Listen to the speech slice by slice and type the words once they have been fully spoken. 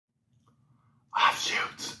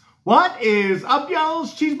What is up,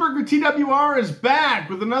 y'alls? Tcheeseburger TwR is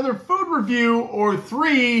back with another food review, or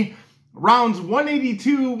three, rounds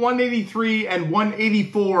 182, 183, and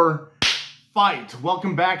 184 fight.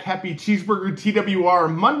 Welcome back. Happy Tcheeseburger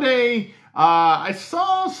TwR Monday. I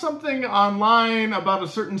saw something online about a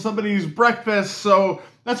certain somebody's breakfast, so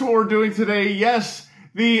that's what we're doing today. Yes,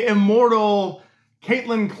 the immortal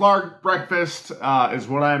Caitlin Clark breakfast is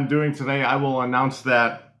what I'm doing today. I will announce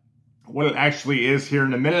that what it actually is here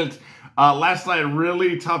in a minute. Last night,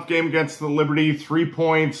 really tough game against the Liberty. 3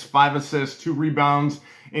 points, 5 assists, 2 rebounds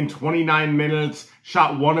in 29 minutes.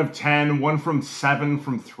 Shot 1 of 10, 1 from 7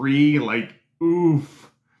 from 3. Like,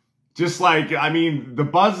 oof. Just like, I mean, the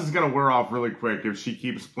buzz is going to wear off really quick if she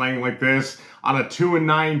keeps playing like this. On a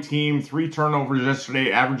 2-9 team, 3 turnovers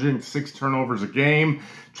yesterday, averaging 6 turnovers a game.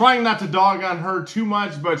 Trying not to dog on her too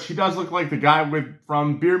much, but she does look like the guy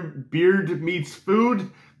from Beard Meets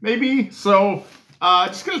Food, maybe. So,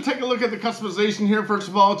 just going to take a look at the customization here. First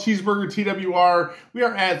of all, Tcheeseburger TwR. We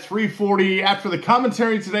are at 340. After the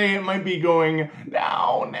commentary today, it might be going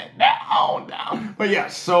down. But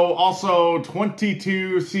yes, so also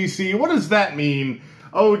 22cc. What does that mean?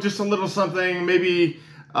 Oh, just a little something. Maybe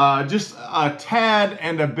just a tad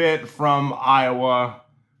and a bit from Iowa.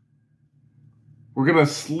 We're going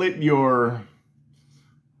to slit your...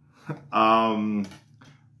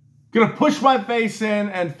 Gonna push my face in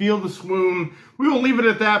and feel the swoon. We will leave it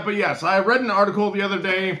at that, but yes, I read an article the other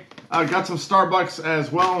day, got some Starbucks as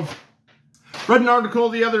well. Read an article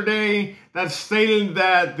the other day that stated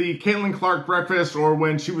that the Caitlin Clark breakfast, or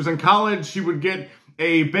when she was in college, she would get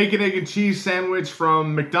a bacon, egg, and cheese sandwich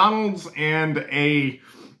from McDonald's and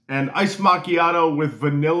an iced macchiato with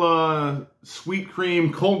vanilla sweet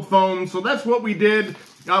cream cold foam. So that's what we did.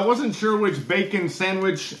 I wasn't sure which bacon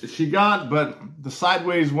sandwich she got, but the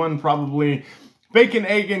sideways one probably. Bacon,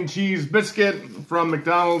 egg, and cheese biscuit from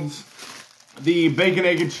McDonald's. The bacon,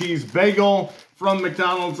 egg, and cheese bagel from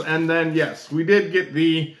McDonald's. And then, yes, we did get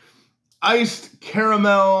the iced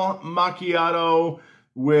caramel macchiato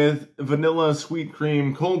with vanilla sweet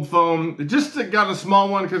cream cold foam. Just got a small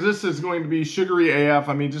one because this is going to be sugary AF.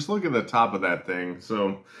 I mean, just look at the top of that thing.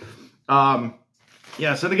 So,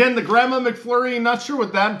 yes, and again, the Grandma McFlurry, not sure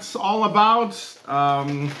what that's all about.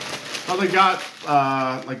 Oh, they got,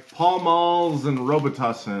 like, Pall Malls and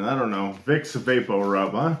Robitussin. I don't know. Vicks Vapo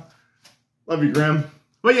Rub, huh? Love you, Graham.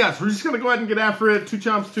 But yes, we're just going to go ahead and get after it. 2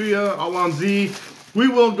 chomps to you, all on Z. We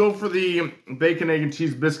will go for the bacon, egg, and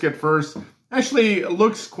cheese biscuit first. Actually, it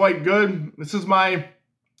looks quite good. This is my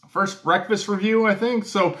first breakfast review, I think.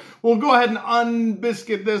 So we'll go ahead and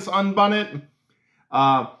unbiscuit this, unbun it.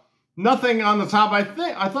 Nothing on the top. I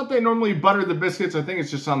thought they normally butter the biscuits. I think it's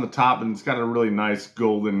just on the top, and it's got a really nice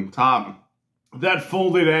golden top. That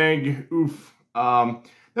folded egg, oof. Then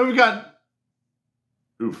we've got,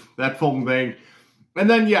 that folded egg. And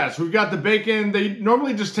then, yes, we've got the bacon. They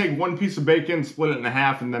normally just take 1 piece of bacon, split it in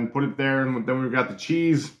half, and then put it there. And then we've got the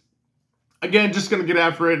cheese. Again, just going to get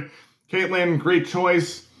after it. Caitlin, great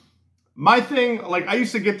choice. My thing, like, I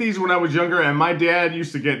used to get these when I was younger, and my dad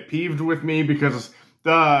used to get peeved with me because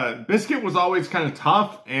the biscuit was always kind of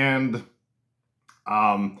tough and,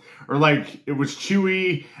 or like, it was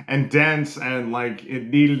chewy and dense and like, it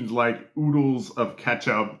needed like oodles of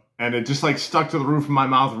ketchup, and it just like stuck to the roof of my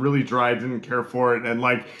mouth, really dry, didn't care for it. And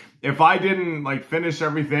like, if I didn't like finish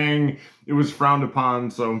everything, it was frowned upon.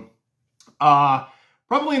 So,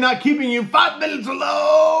 probably not keeping you 5 minutes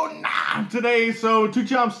alone today. So 2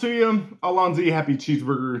 chomps to you. Alonzi, happy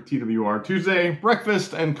Tcheeseburger TwR Tuesday.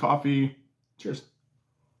 Breakfast and coffee. Cheers.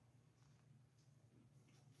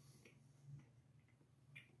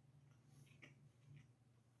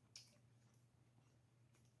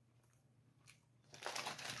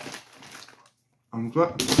 I'm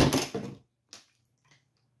glad.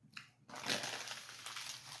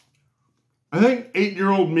 I think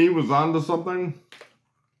 8-year-old me was onto something.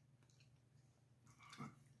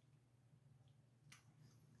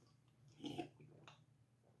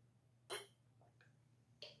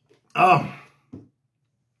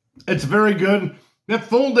 It's very good. That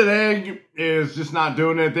folded egg is just not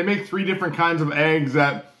doing it. They make 3 different kinds of eggs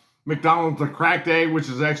at McDonald's. The cracked egg, which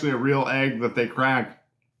is actually a real egg that they crack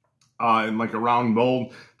in like a round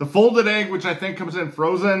mold. The folded egg, which I think comes in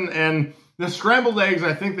frozen. And the scrambled eggs,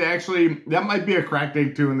 I think that might be a cracked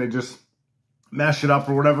egg too, and they just mash it up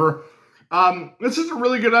or whatever. This is a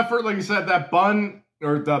really good effort. Like I said, that bun,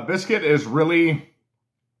 or the biscuit, is really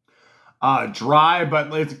dry,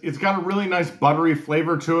 but it's got a really nice buttery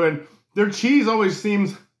flavor to it. Their cheese always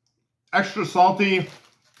seems extra salty,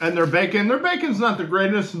 and their bacon's not the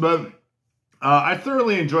greatest, but I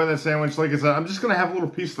thoroughly enjoy that sandwich. Like I said, I'm just going to have a little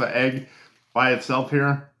piece of the egg by itself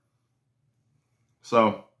here.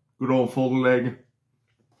 So, good old folded egg.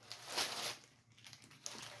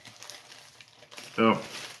 So,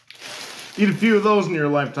 eat a few of those in your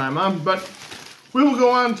lifetime, huh? But we will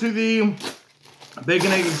go on to the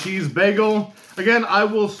bacon, egg, and cheese bagel. Again, I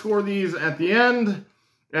will score these at the end.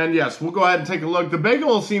 And yes, we'll go ahead and take a look. The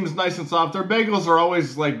bagel seems nice and soft. Their bagels are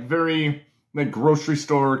always like very like grocery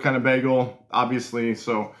store kind of bagel, obviously.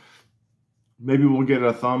 So maybe we'll get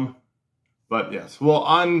a thumb. But yes, we'll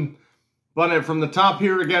unbun it from the top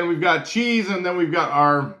here. Again, we've got cheese, and then we've got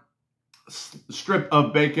our strip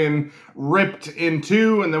of bacon ripped in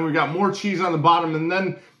two, and then we've got more cheese on the bottom, and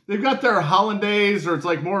then they've got their hollandaise, or it's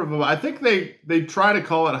like more of a, I think they try to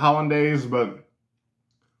call it hollandaise, but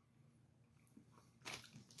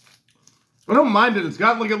I don't mind it. It's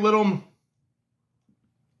got like a little,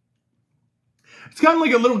 it's got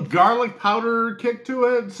like a little garlic powder kick to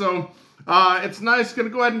it, so it's nice. Gonna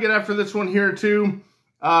go ahead and get after this one here too.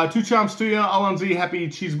 Two chomps to ya, all on Z. Happy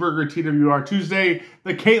Cheeseburger TWR Tuesday.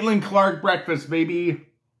 The Caitlin Clark breakfast, baby.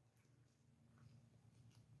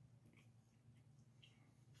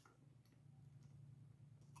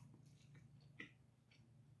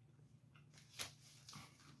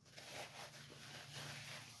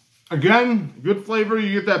 Again, good flavor.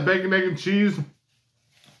 You get that bacon, mac, and cheese.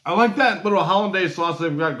 I like that little hollandaise sauce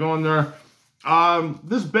they've got going there.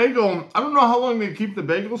 This bagel, I don't know how long they keep the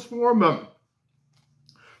bagels for, but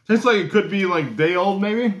tastes like it could be like day old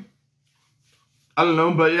maybe. I don't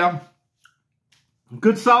know, but yeah.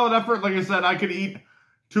 Good solid effort. Like I said, I could eat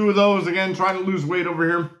two of those. Again, trying to lose weight over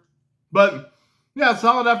here. But yeah,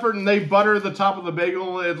 solid effort, and they butter the top of the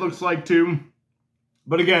bagel, it looks like too.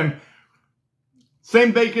 But again,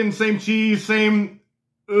 same bacon, same cheese, same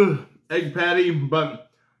egg patty,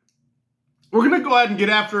 but we're going to go ahead and get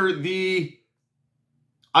after the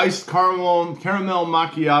iced caramel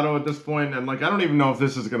macchiato at this point. And like, I don't even know if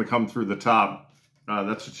this is going to come through the top.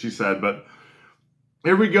 That's what she said, but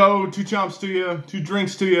here we go. Two chomps to you, two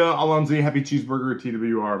drinks to you. All on Z. Happy Cheeseburger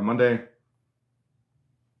TWR Monday.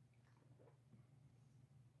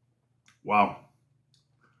 Wow.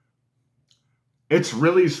 It's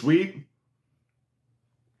really sweet.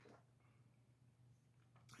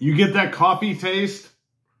 You get that coffee taste,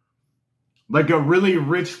 like a really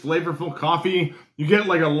rich, flavorful coffee. You get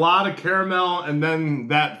like a lot of caramel, and then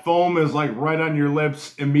that foam is like right on your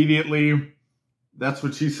lips immediately. That's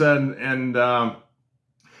what she said. And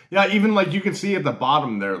yeah, even like you can see at the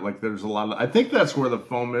bottom there, like there's a lot of, I think that's where the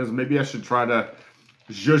foam is. Maybe I should try to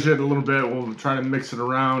zhuzh it a little bit. We'll try to mix it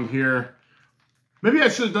around here. Maybe I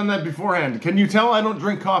should have done that beforehand. Can you tell I don't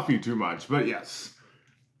drink coffee too much? But yes.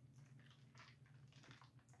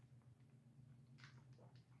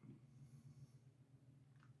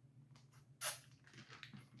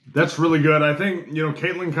 That's really good. I think, you know,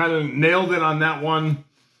 Caitlin kind of nailed it on that one.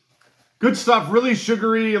 Good stuff. Really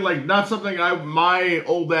sugary, like not something my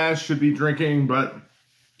old ass should be drinking, but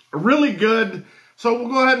really good. So we'll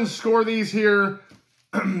go ahead and score these here.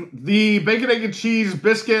 The bacon, egg, and cheese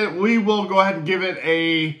biscuit, we will go ahead and give it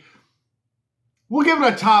a, we'll give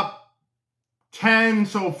it a top 10,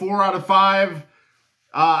 so 4 out of 5.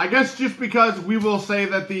 I guess just because we will say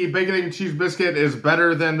that the bacon, egg, and cheese biscuit is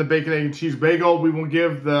better than the bacon, egg, and cheese bagel, we will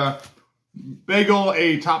give the bagel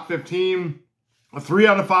a top 15, a 3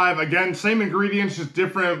 out of 5. Again, same ingredients, just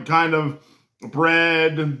different kind of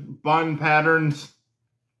bread, bun patterns.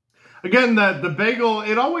 Again, the bagel,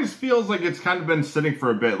 it always feels like it's kind of been sitting for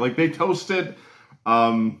a bit. Like they toast it.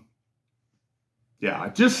 Yeah,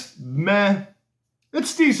 just meh.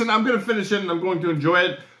 It's decent. I'm going to finish it and I'm going to enjoy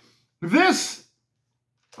it. This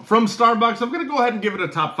from Starbucks, I'm going to go ahead and give it a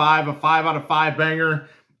top 5, a 5 out of 5 banger.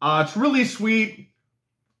 It's really sweet.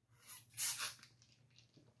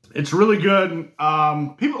 It's really good.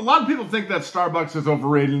 A lot of people think that Starbucks is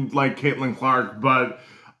overrated, like Caitlin Clark, but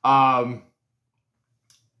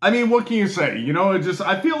I mean, what can you say? You know,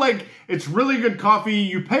 I feel like it's really good coffee.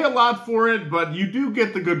 You pay a lot for it, but you do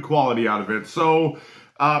get the good quality out of it. So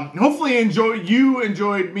hopefully you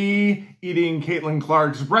enjoyed me eating Caitlin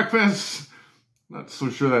Clark's breakfast. Not so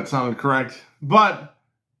sure that sounded correct,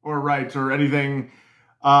 or right, or anything.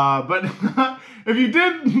 But if you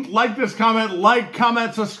did like this comment,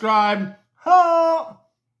 comment, subscribe.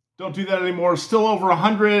 Don't do that anymore. Still over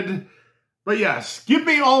 100. But yes, give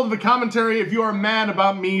me all of the commentary. If you are mad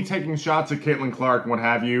about me taking shots at Caitlin Clark and what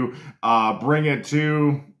have you, bring it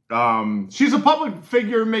to. She's a public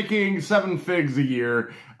figure making 7 figs a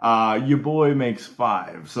year. Your boy makes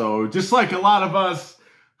 5. So just like a lot of us,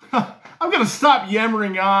 I'm going to stop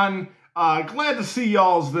yammering on. Glad to see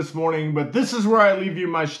y'all's this morning, but this is where I leave you,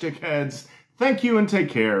 my shtick heads. Thank you and take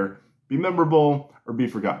care. Be memorable or be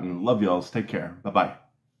forgotten. Love y'alls. Take care. Bye-bye.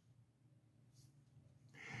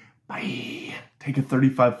 Bye. Take a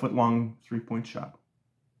 35-foot long 3-point shot.